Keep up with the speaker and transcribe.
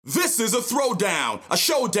This is a throwdown, a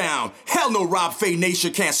showdown. Hell no, Rob Fay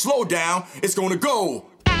Nation can't slow down. It's gonna go.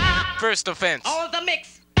 First offense. All the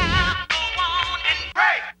mix. Okay,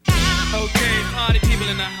 party people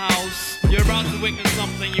in the house. You're about to witness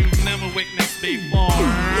something you've never witnessed before.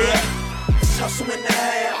 Yeah, it's hustle in the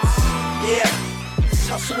house. Yeah, it's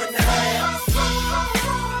hustle in the house.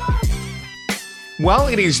 Well,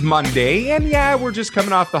 it is Monday, and yeah, we're just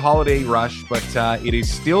coming off the holiday rush, but it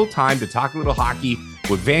is still time to talk a little hockey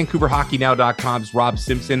with VancouverHockeyNow.com's Rob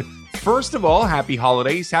Simpson. First of all, happy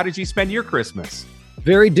holidays. How did you spend your Christmas?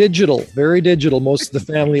 Very digital, very digital. Most of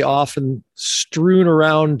the family often strewn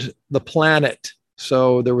around the planet.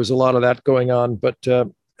 So there was a lot of that going on, but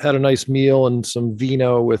had a nice meal and some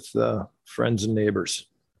vino with friends and neighbors.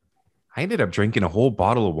 I ended up drinking a whole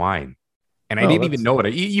bottle of wine. And I didn't even know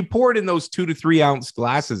it. You pour it in those 2 to 3 ounce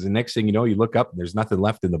glasses, and next thing you know, you look up and there's nothing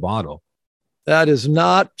left in the bottle. That is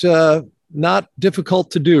not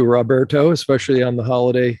difficult to do, Roberto, especially on the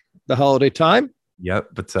holiday time. Yep,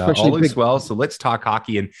 but all is well. So let's talk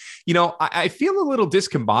hockey. And, you know, I feel a little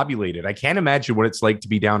discombobulated. I can't imagine what it's like to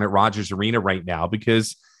be down at Rogers Arena right now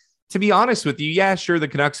because, to be honest with you, yeah, sure, the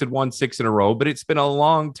Canucks had won 6 in a row, but it's been a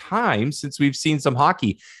long time since we've seen some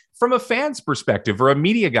hockey. From a fan's perspective or a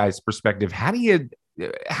media guy's perspective, how do you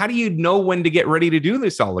know when to get ready to do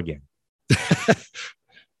this all again?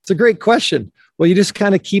 It's a great question. Well, you just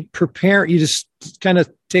kind of keep preparing. You just kind of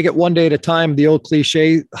take it one day at a time. The old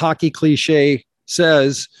hockey cliche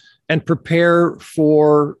says, and prepare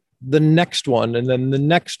for the next one and then the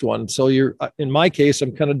next one. So in my case,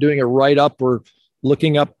 I'm kind of doing a write up or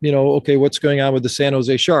looking up, okay, what's going on with the San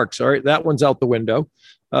Jose Sharks? All right, that one's out the window.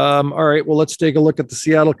 All right, well, let's take a look at the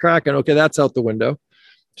Seattle Kraken. Okay, that's out the window.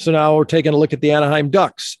 So now we're taking a look at the Anaheim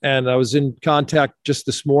Ducks. And I was in contact just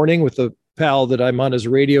this morning with a pal that I'm on his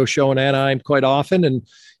radio show in Anaheim quite often. And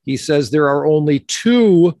he says there are only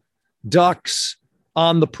 2 Ducks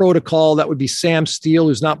on the protocol. That would be Sam Steele,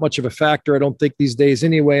 who's not much of a factor, I don't think, these days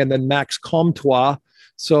anyway, and then Max Comtois.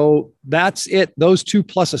 So that's it. Those 2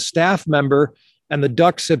 plus a staff member. And the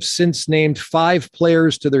Ducks have since named 5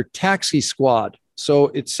 players to their taxi squad. So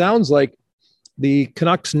it sounds like the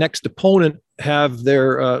Canucks' next opponent have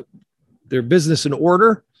their business in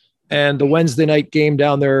order, and the Wednesday night game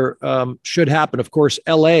down there should happen. Of course,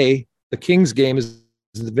 LA, the Kings game is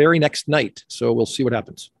the very next night, so we'll see what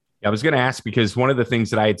happens. I was going to ask because one of the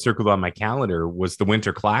things that I had circled on my calendar was the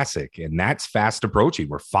Winter Classic, and that's fast approaching.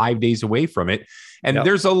 We're 5 days away from it. And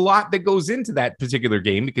There's a lot that goes into that particular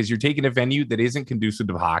game because you're taking a venue that isn't conducive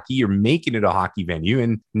to hockey. You're making it a hockey venue.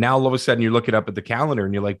 And now all of a sudden you're looking up at the calendar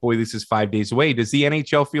and you're like, boy, this is 5 days away. Does the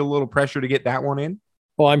NHL feel a little pressure to get that one in?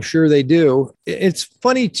 Oh, I'm sure they do. It's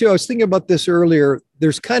funny, too. I was thinking about this earlier.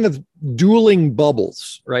 There's kind of dueling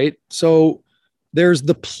bubbles, right? So there's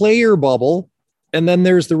the player bubble, and then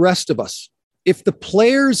there's the rest of us. If the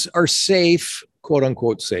players are safe, quote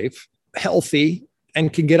unquote safe, healthy,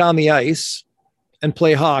 and can get on the ice and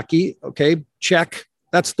play hockey, okay, check.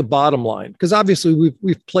 That's the bottom line. Because obviously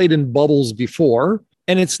we've played in bubbles before,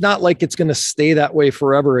 and it's not like it's going to stay that way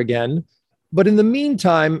forever again. But in the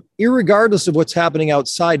meantime, irregardless of what's happening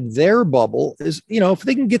outside their bubble, is, if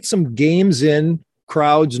they can get some games in,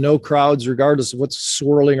 crowds, no crowds, regardless of what's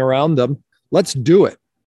swirling around them, let's do it.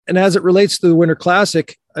 And as it relates to the Winter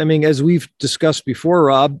Classic, I mean, as we've discussed before,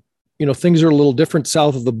 Rob, things are a little different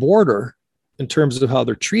south of the border in terms of how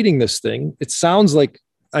they're treating this thing. It sounds like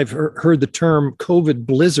I've heard the term COVID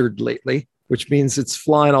blizzard lately, which means it's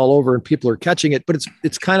flying all over and people are catching it, but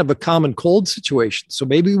it's kind of a common cold situation. So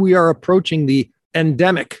maybe we are approaching the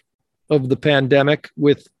endemic of the pandemic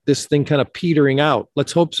with this thing kind of petering out.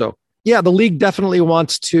 Let's hope so. Yeah, the league definitely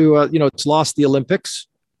wants to, it's lost the Olympics.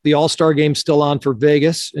 The All-Star Game's still on for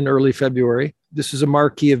Vegas in early February. This is a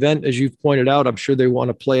marquee event, as you've pointed out. I'm sure they want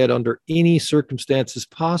to play it under any circumstances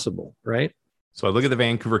possible, right? So I look at the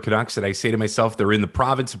Vancouver Canucks and I say to myself, they're in the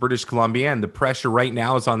province of British Columbia, and the pressure right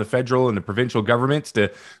now is on the federal and the provincial governments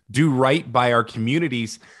to do right by our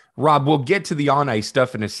communities. Rob, we'll get to the on-ice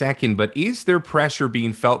stuff in a second, but is there pressure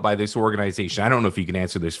being felt by this organization? I don't know if you can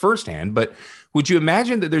answer this firsthand, but would you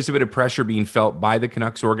imagine that there's a bit of pressure being felt by the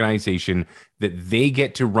Canucks organization that they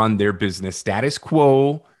get to run their business status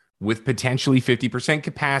quo with potentially 50%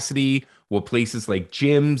 capacity, while places like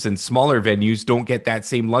gyms and smaller venues don't get that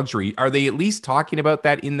same luxury? Are they at least talking about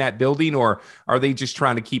that in that building, or are they just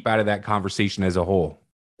trying to keep out of that conversation as a whole?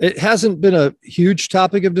 It hasn't been a huge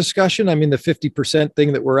topic of discussion. I mean, the 50%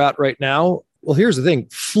 thing that we're at right now, well, here's the thing.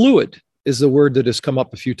 Fluid is the word that has come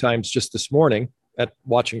up a few times just this morning at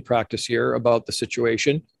watching practice here about the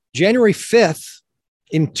situation. January 5th,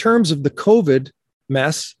 in terms of the COVID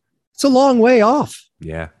mess, it's a long way off.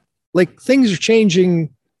 Yeah. Like, things are changing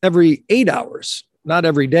every 8 hours, not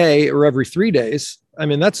every day or every 3 days. I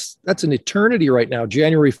mean, that's an eternity right now.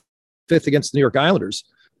 January 5th against the New York Islanders.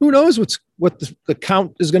 Who knows what the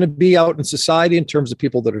count is going to be out in society in terms of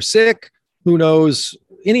people that are sick? Who knows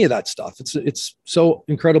any of that stuff? It's so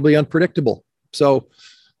incredibly unpredictable. So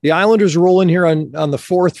the Islanders roll in here on the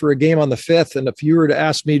 4th for a game on the 5th. And if you were to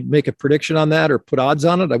ask me to make a prediction on that or put odds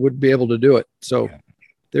on it, I wouldn't be able to do it. So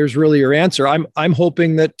there's really your answer. I'm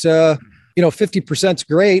hoping that, 50% is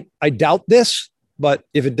great. I doubt this, but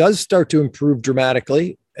if it does start to improve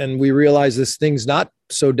dramatically and we realize this thing's not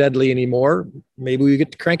so deadly anymore, maybe we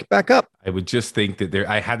get to crank it back up. I would just think that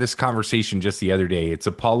I had this conversation just the other day. It's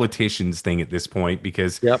a politician's thing at this point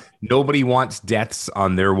because nobody wants deaths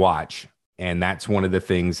on their watch. And that's one of the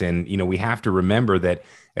things. And, we have to remember that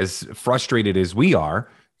as frustrated as we are,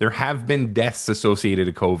 there have been deaths associated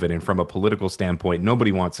to COVID. And from a political standpoint,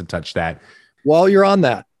 nobody wants to touch that. While you're on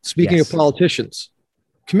that, speaking of politicians,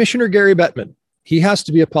 Commissioner Gary Bettman, he has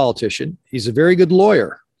to be a politician. He's a very good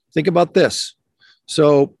lawyer. Think about this.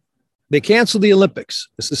 So they canceled the Olympics.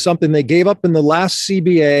 This is something they gave up in the last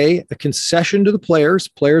CBA, a concession to the players.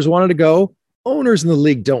 Players wanted to go. Owners in the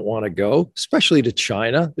league don't want to go, especially to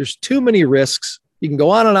China. There's too many risks. You can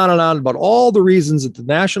go on and on and on about all the reasons that the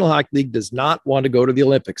National Hockey League does not want to go to the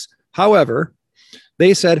Olympics. However,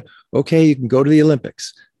 they said, okay, you can go to the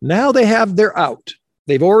Olympics. Now they have their out.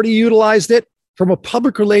 They've already utilized it from a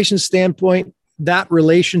public relations standpoint, that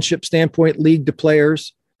relationship standpoint, league to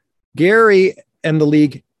players. Gary and the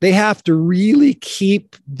league, they have to really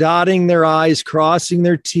keep dotting their I's, crossing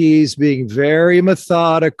their T's, being very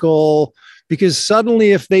methodical. Because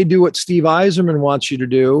suddenly, if they do what Steve Yzerman wants you to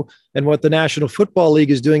do and what the National Football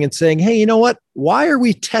League is doing and saying, hey, you know what? Why are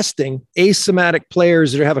we testing asymptomatic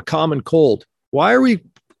players that have a common cold? Why are we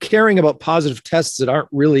caring about positive tests that aren't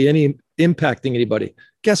really impacting anybody?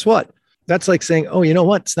 Guess what? That's like saying, oh, you know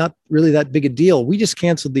what? It's not really that big a deal. We just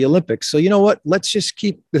canceled the Olympics. So you know what? Let's just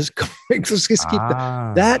keep this going. Let's just keep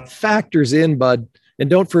that factors in, bud. And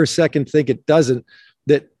don't for a second think it doesn't,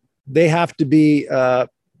 that they have to be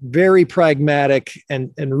very pragmatic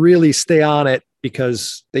and really stay on it,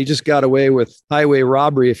 because they just got away with highway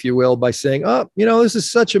robbery, if you will, by saying, oh, this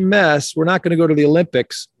is such a mess. We're not going to go to the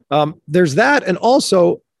Olympics. There's that. And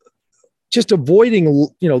also just avoiding,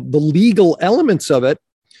 the legal elements of it,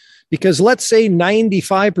 because let's say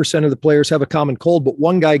 95% of the players have a common cold, but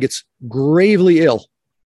one guy gets gravely ill.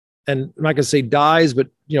 And I'm not going to say dies, but,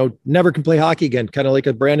 never can play hockey again, kind of like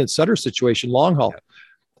a Brandon Sutter situation, long haul.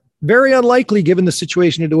 Very unlikely given the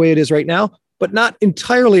situation the way it is right now, but not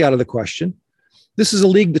entirely out of the question. This is a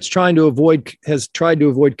league that's has tried to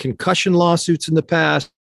avoid concussion lawsuits in the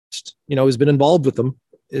past, has been involved with them,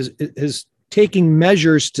 is taking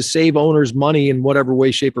measures to save owners money in whatever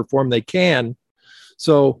way, shape, or form they can.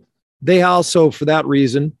 So they also, for that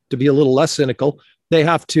reason, to be a little less cynical, they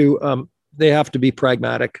have to be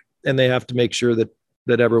pragmatic, and they have to make sure that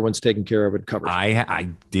everyone's taken care of and covered. I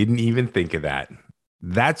didn't even think of that.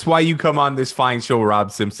 That's why you come on this fine show,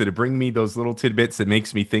 Rob Simpson, to bring me those little tidbits that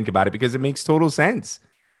makes me think about it, because it makes total sense.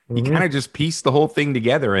 You kind of just piece the whole thing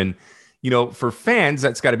together. And, for fans,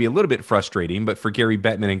 that's got to be a little bit frustrating. But for Gary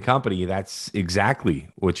Bettman and company, that's exactly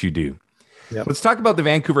what you do. Yep. Let's talk about the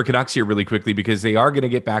Vancouver Canucks here really quickly, because they are going to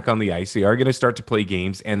get back on the ice. They are going to start to play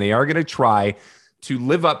games, and they are going to try to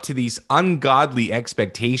live up to these ungodly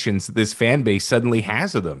expectations that this fan base suddenly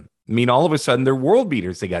has of them. I mean, all of a sudden, they're world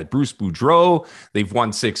beaters. They got Bruce Boudreau. They've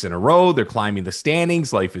won 6 in a row. They're climbing the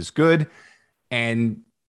standings. Life is good. And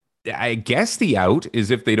I guess the out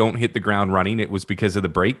is if they don't hit the ground running, it was because of the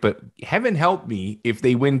break. But heaven help me if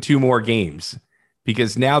they win 2 more games,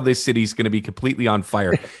 because now this city's going to be completely on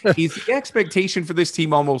fire. Is the expectation for this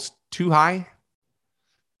team almost too high?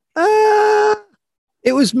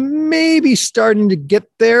 It was maybe starting to get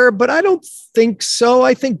there, but I don't think so.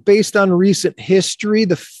 I think based on recent history,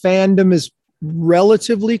 the fandom is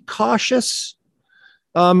relatively cautious.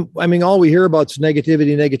 All we hear about is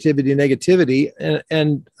negativity.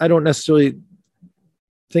 And I don't necessarily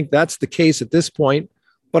think that's the case at this point,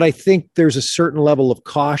 but I think there's a certain level of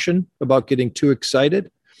caution about getting too excited.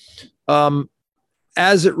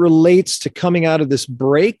 As it relates to coming out of this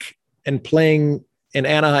break and playing an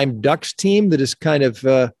Anaheim Ducks team that is kind of,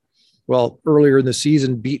 earlier in the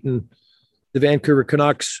season beaten the Vancouver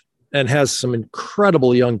Canucks and has some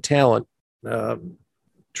incredible young talent,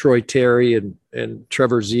 Troy Terry and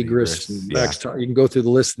Trevor Zegras and Max. You can go through the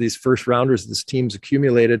list of these first rounders this team's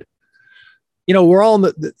accumulated. We're all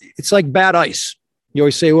in it's like bad ice. You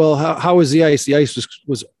always say, well, how was the ice? The ice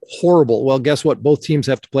was horrible. Well, guess what? Both teams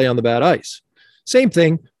have to play on the bad ice. Same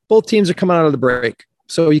thing. Both teams are coming out of the break.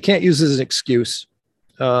 So you can't use this as an excuse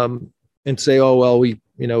and say, oh, well, we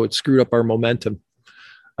it screwed up our momentum.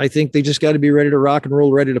 I think they just got to be ready to rock and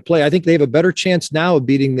roll, ready to play. I think they have a better chance now of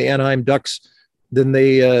beating the Anaheim Ducks than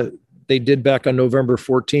they did back on November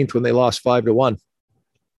 14th when they lost 5-1.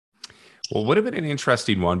 Well, would have been an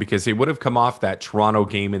interesting one because they would have come off that Toronto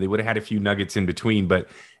game and they would have had a few nuggets in between. But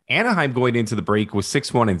Anaheim going into the break was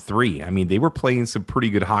 6-1-3. I mean, they were playing some pretty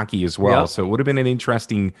good hockey as well. Yep. So it would have been an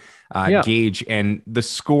interesting gauge. And the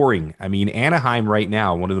scoring, I mean, Anaheim right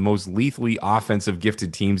now, one of the most lethally offensive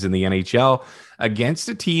gifted teams in the NHL against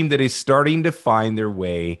a team that is starting to find their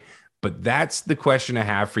way. But that's the question I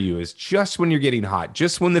have for you is just when you're getting hot,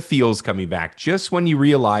 just when the feel's coming back, just when you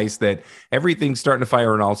realize that everything's starting to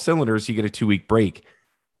fire on all cylinders, you get a 2-week break.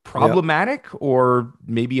 Problematic or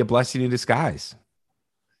maybe a blessing in disguise?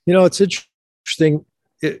 It's interesting.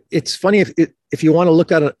 It's funny if you want to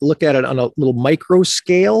look at it on a little micro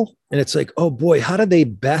scale, and it's like, oh boy, how do they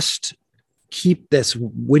best keep this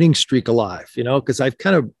winning streak alive? Because I've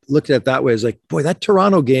kind of looked at it that way. It's like, boy, that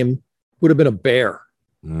Toronto game would have been a bear.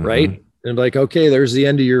 Mm-hmm. Right. And like, okay, there's the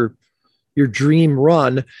end of your dream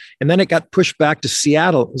run. And then it got pushed back to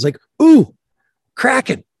Seattle. It was like, ooh,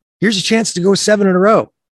 Kraken, here's a chance to go 7 in a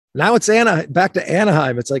row. Now it's back to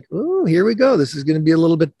Anaheim. It's like, oh, here we go. This is going to be a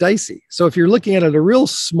little bit dicey. So if you're looking at it at a real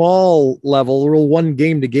small level, real one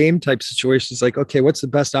game to game type situation, it's like, okay, what's the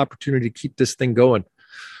best opportunity to keep this thing going?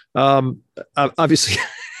 Obviously,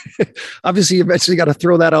 you eventually got to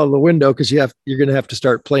throw that out of the window because you're going to have to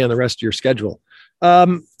start playing the rest of your schedule.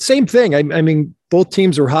 Same thing. I mean, both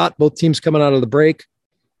teams are hot, both teams coming out of the break.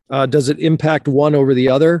 Does it impact one over the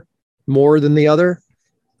other more than the other?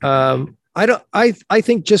 I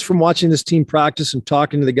think just from watching this team practice and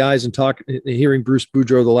talking to the guys and hearing Bruce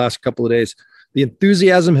Boudreau the last couple of days, the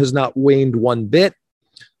enthusiasm has not waned one bit.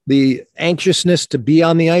 The anxiousness to be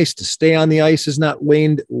on the ice, to stay on the ice has not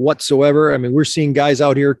waned whatsoever. I mean, we're seeing guys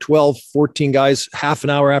out here, 12, 14 guys, half an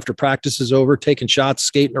hour after practice is over, taking shots,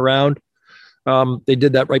 skating around. They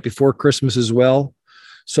did that right before Christmas as well.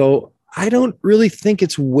 So I don't really think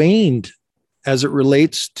it's waned as it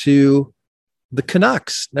relates to the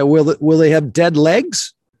Canucks. Now, will they have dead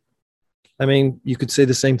legs? I mean, you could say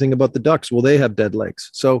the same thing about the Ducks. Will they have dead legs?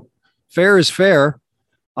 So fair is fair.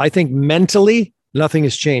 I think mentally, nothing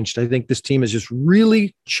has changed. I think this team is just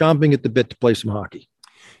really chomping at the bit to play some hockey.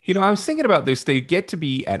 I was thinking about this. They get to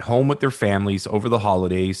be at home with their families over the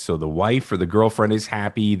holidays. So the wife or the girlfriend is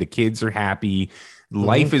happy. The kids are happy.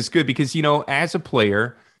 Life is good because, as a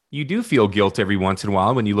player, you do feel guilt every once in a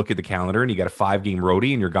while when you look at the calendar and you got a 5-game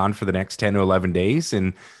roadie and you're gone for the next 10 to 11 days.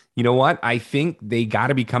 And you know what? I think they got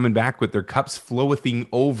to be coming back with their cups flowing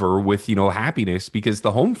over with, happiness because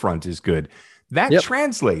the home front is good. That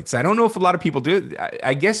translates. I don't know if a lot of people do.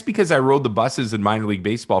 I guess because I rode the buses in minor league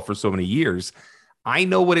baseball for so many years, I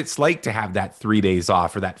know what it's like to have that 3 days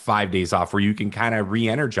off or that 5 days off where you can kind of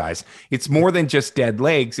re-energize. It's more than just dead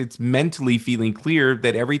legs. It's mentally feeling clear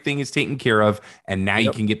that everything is taken care of and now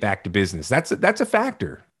you can get back to business. That's a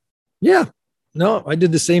factor. Yeah. No, I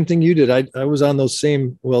did the same thing you did. I was on those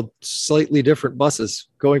same, slightly different buses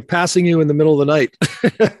passing you in the middle of the night,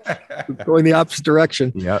 going the opposite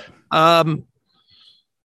direction. Yeah. I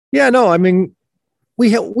mean,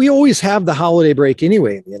 we always have the holiday break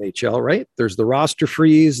anyway in the NHL, right? There's the roster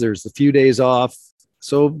freeze. There's the few days off.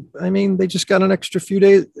 So, I mean, they just got an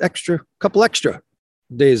couple extra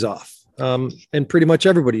days off. And pretty much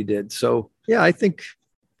everybody did. So yeah, I think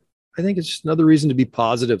it's just another reason to be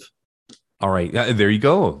positive. All right. There you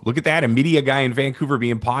go. Look at that. A media guy in Vancouver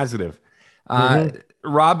being positive.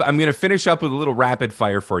 Rob, I'm going to finish up with a little rapid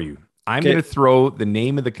fire for you. I'm going to throw the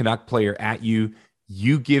name of the Canuck player at you.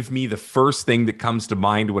 You give me the first thing that comes to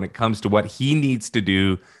mind when it comes to what he needs to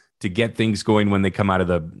do to get things going when they come out of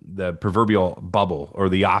the proverbial bubble or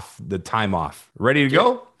the time off. Ready to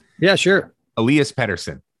go? Yeah, sure. Elias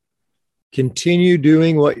Pettersson. Continue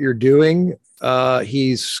doing what you're doing.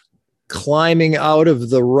 He's climbing out of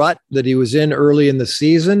the rut that he was in early in the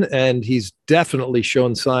season, and he's definitely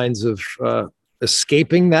shown signs of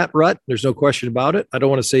escaping that rut. There's no question about it. I don't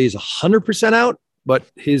want to say he's 100% out, but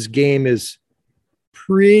his game is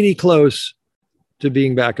pretty close to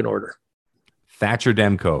being back in order. Thatcher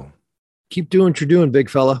Demko. Keep doing what you're doing, big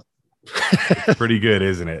fella. Pretty good,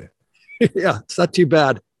 isn't it? Yeah, it's not too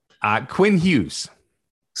bad. Quinn Hughes.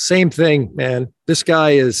 Same thing, man. This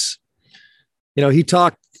guy is, he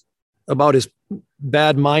talked about his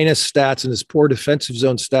bad minus stats and his poor defensive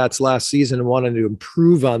zone stats last season and wanted to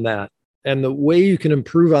improve on that. And the way you can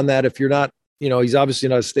improve on that, if you're not, he's obviously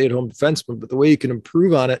not a stay-at-home defenseman, but the way you can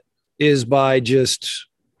improve on it is by just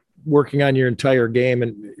working on your entire game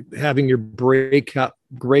and having your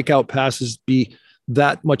breakout passes be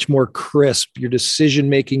that much more crisp. Your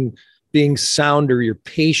decision-making being sounder, your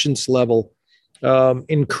patience level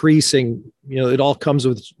increasing. It all comes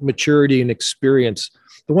with maturity and experience.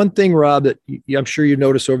 The one thing, Rob, that I'm sure you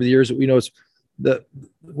notice over the years that we know is that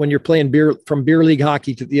when you're playing from beer league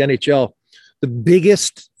hockey to the NHL, the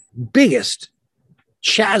biggest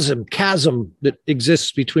chasm that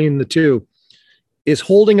exists between the two is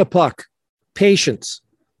holding a puck, patience.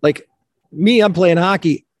 Like me, I'm playing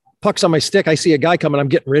hockey, puck's on my stick. I see a guy coming, I'm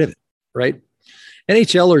getting rid of it, right?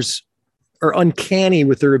 NHLers are uncanny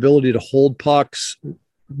with their ability to hold pucks,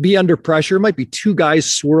 be under pressure. It might be two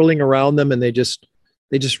guys swirling around them and they just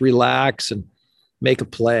relax and make a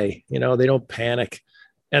play. They don't panic.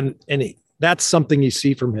 And that's something you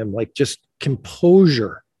see from him, like just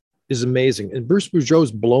composure is amazing. And Bruce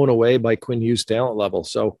Boudreau's blown away by Quinn Hughes' talent level.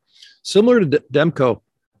 So similar to Demko,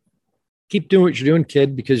 keep doing what you're doing,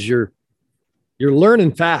 kid, because you're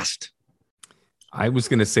learning fast. I was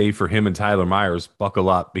going to say for him and Tyler Myers, buckle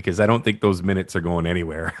up, because I don't think those minutes are going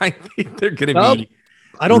anywhere. I think they're going to be.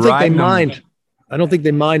 I don't think they mind. I don't think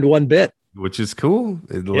they mind one bit. Which is cool.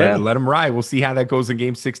 Let them ride. We'll see how that goes in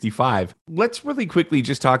game 65. Let's really quickly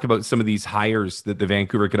just talk about some of these hires that the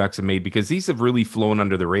Vancouver Canucks have made, because these have really flown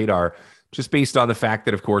under the radar, just based on the fact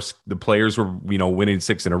that, of course, the players were, winning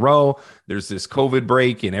 6 in a row. There's this COVID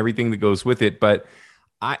break and everything that goes with it. But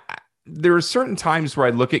there are certain times where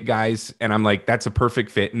I look at guys and I'm like, that's a perfect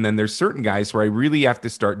fit. And then there's certain guys where I really have to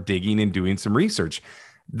start digging and doing some research.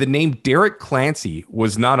 The name Derek Clancy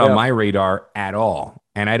was not on my radar at all.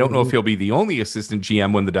 And I don't know if he'll be the only assistant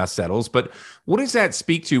GM when the dust settles, but what does that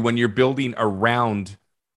speak to when you're building around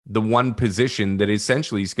the one position that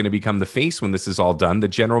essentially is going to become the face when this is all done, the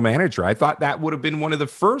general manager? I thought that would have been one of the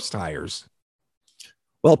first hires.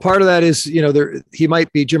 Well, part of that is,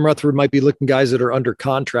 Jim Rutherford might be looking guys that are under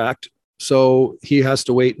contract. So he has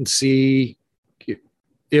to wait and see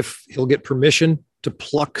if he'll get permission to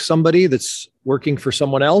pluck somebody that's working for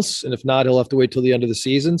someone else. And if not, he'll have to wait till the end of the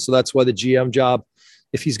season. So that's why the GM job,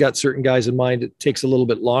 if he's got certain guys in mind, it takes a little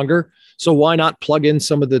bit longer. So why not plug in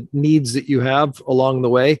some of the needs that you have along the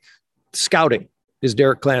way? Scouting is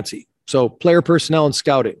Derek Clancy. So player personnel and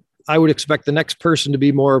scouting. I would expect the next person to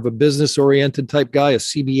be more of a business-oriented type guy, a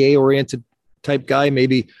CBA-oriented type guy.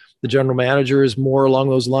 Maybe the general manager is more along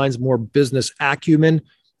those lines, more business acumen.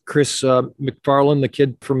 Chris McFarland, the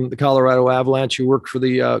kid from the Colorado Avalanche who worked for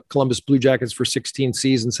the Columbus Blue Jackets for 16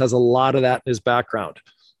 seasons, has a lot of that in his background.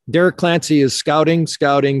 Derek Clancy is scouting,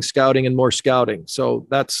 and more scouting. So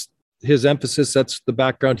that's his emphasis. That's the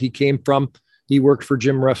background he came from. He worked for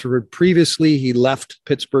Jim Rutherford previously. He left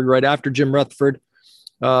Pittsburgh right after Jim Rutherford.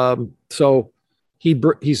 So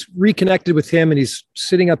he's reconnected with him, and he's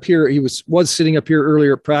sitting up here. He was sitting up here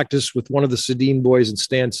earlier at practice with one of the Sedin boys and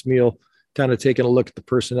Stan Smeal, kind of taking a look at the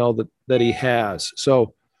personnel that he has.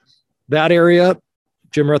 So that area,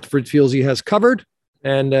 Jim Rutherford feels he has covered,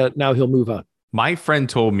 and now he'll move on. My friend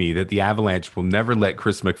told me that the Avalanche will never let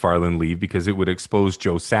Chris McFarland leave because it would expose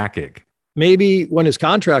Joe Sakic. Maybe when his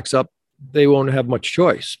contract's up, they won't have much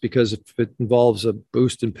choice, because if it involves a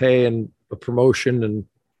boost in pay and a promotion and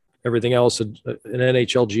everything else, an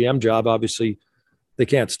NHL GM job, obviously they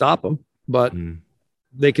can't stop him, but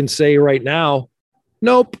they can say right now,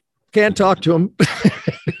 nope, can't talk to him.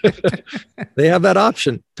 They have that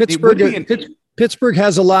option. Pittsburgh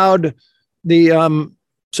has allowed the,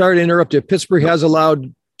 sorry to interrupt you. Pittsburgh has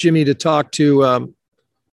allowed Jimmy to talk to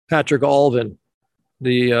Patrick Alvin,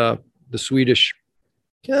 the Swedish,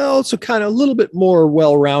 also kind of a little bit more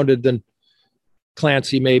well-rounded than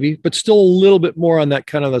Clancy maybe, but still a little bit more on that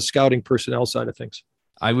kind of the scouting personnel side of things.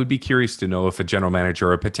 I would be curious to know if a general manager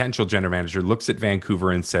or a potential general manager looks at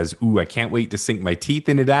Vancouver and says, ooh, I can't wait to sink my teeth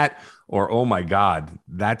into that. Or, oh my God,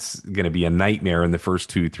 that's going to be a nightmare in the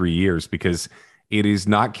first 2-3 years, because it is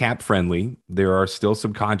not cap friendly. There are still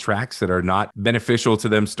some contracts that are not beneficial to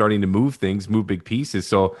them starting to move big pieces.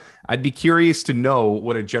 So I'd be curious to know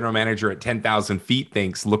what a general manager at 10,000 feet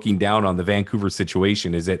thinks looking down on the Vancouver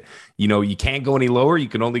situation. Is it, you can't go any lower, you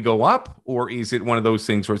can only go up? Or is it one of those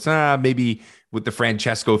things where it's maybe with the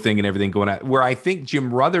Francesco thing and everything going on, where I think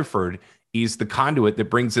Jim Rutherford is the conduit that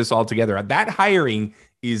brings this all together. That hiring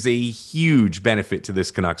is a huge benefit to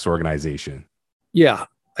this Canucks organization. Yeah.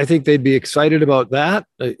 I think they'd be excited about that.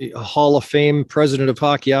 A Hall of Fame president of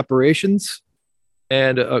hockey operations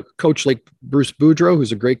and a coach like Bruce Boudreau,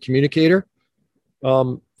 who's a great communicator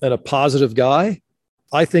and a positive guy.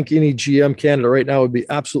 I think any GM candidate right now would be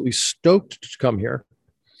absolutely stoked to come here.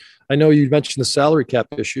 I know you mentioned the salary cap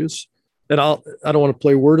issues, and I don't want to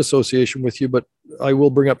play word association with you, but I will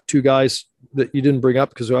bring up two guys that you didn't bring up,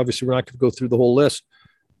 because obviously we're not going to go through the whole list.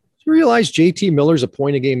 Do you realize JT Miller's a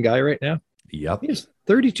point-a-game guy right now? Yep. He's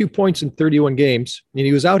 32 points in 31 games. And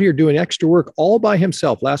he was out here doing extra work all by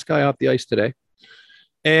himself. Last guy off the ice today.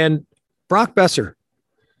 And Brock Boeser,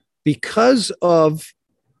 because of,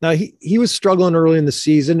 now he was struggling early in the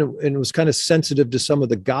season and was kind of sensitive to some of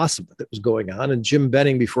the gossip that was going on. And Jim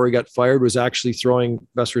Benning, before he got fired, was actually throwing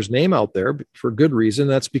Boeser's name out there for good reason.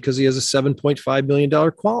 That's because he has a $7.5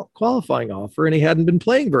 million qualifying offer and he hadn't been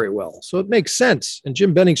playing very well. So it makes sense. And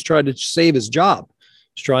Jim Benning's tried to save his job.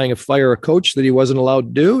 He's trying to fire a coach that he wasn't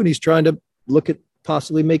allowed to do. And he's trying to look at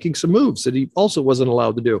possibly making some moves that he also wasn't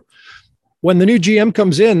allowed to do. When the new GM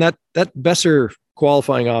comes in, that Boeser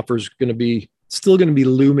qualifying offer is still going to be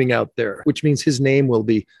looming out there, which means his name will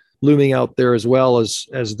be looming out there as well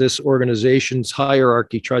as this organization's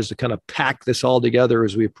hierarchy tries to kind of pack this all together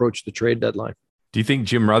as we approach the trade deadline. Do you think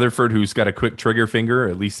Jim Rutherford, who's got a quick trigger finger,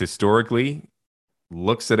 at least historically,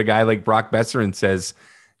 looks at a guy like Brock Boeser and says,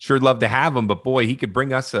 sure, love to have him, but boy, he could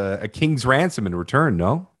bring us a king's ransom in return,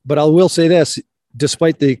 no? But I will say this,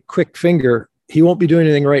 despite the quick finger, he won't be doing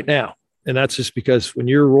anything right now. And that's just because when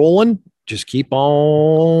you're rolling, just keep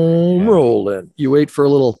on rolling. You wait for a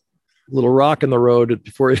little rock in the road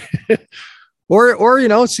before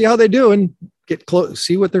or see how they do and get close,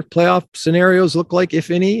 see what their playoff scenarios look like,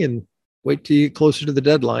 if any, and wait till you get closer to the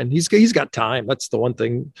deadline. He's got time. That's the one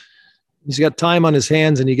thing. He's got time on his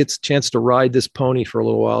hands and he gets a chance to ride this pony for a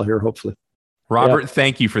little while here, hopefully. Robert,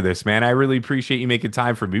 Thank you for this, man. I really appreciate you making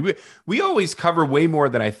time for me. We always cover way more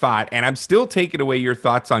than I thought, and I'm still taking away your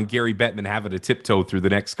thoughts on Gary Bettman having to tiptoe through the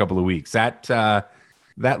next couple of weeks. That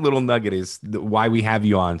little nugget is why we have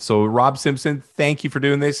you on. So, Rob Simpson, thank you for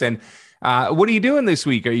doing this. And what are you doing this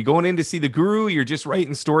week? Are you going in to see the Guru? You're just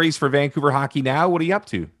writing stories for Vancouver Hockey Now? What are you up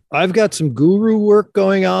to? I've got some Guru work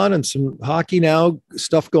going on and some Hockey Now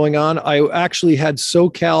stuff going on. I actually had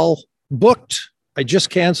SoCal booked. I just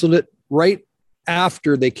canceled it right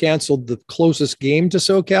after they canceled the closest game to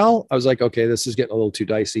SoCal. I was like, okay, this is getting a little too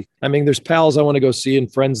dicey. I mean, there's pals I want to go see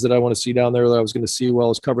and friends that I want to see down there that I was going to see while I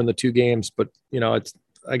was covering the two games, but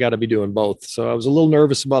I got to be doing both. So I was a little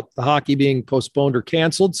nervous about the hockey being postponed or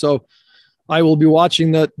canceled. So I will be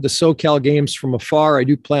watching the SoCal games from afar. I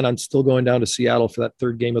do plan on still going down to Seattle for that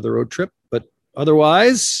third game of the road trip, but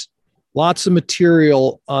otherwise lots of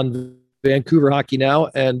material on Vancouver Hockey Now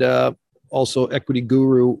and, also Equity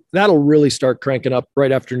Guru. That'll really start cranking up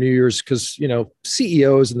right after New Year's because,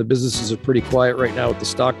 CEOs and the businesses are pretty quiet right now with the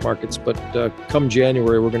stock markets, but come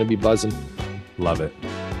January, we're going to be buzzing. Love it.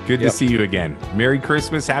 Good to see you again. Merry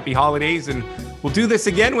Christmas, happy holidays, and we'll do this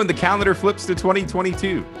again when the calendar flips to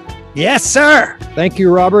 2022. Yes, sir. Thank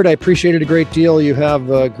you, Robert. I appreciate it a great deal. You have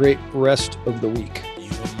a great rest of the week.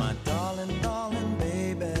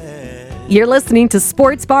 You're listening to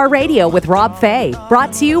Sports Bar Radio with Rob Fay,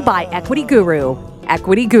 brought to you by Equity Guru.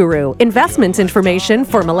 Equity Guru, investment information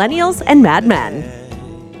for millennials and madmen.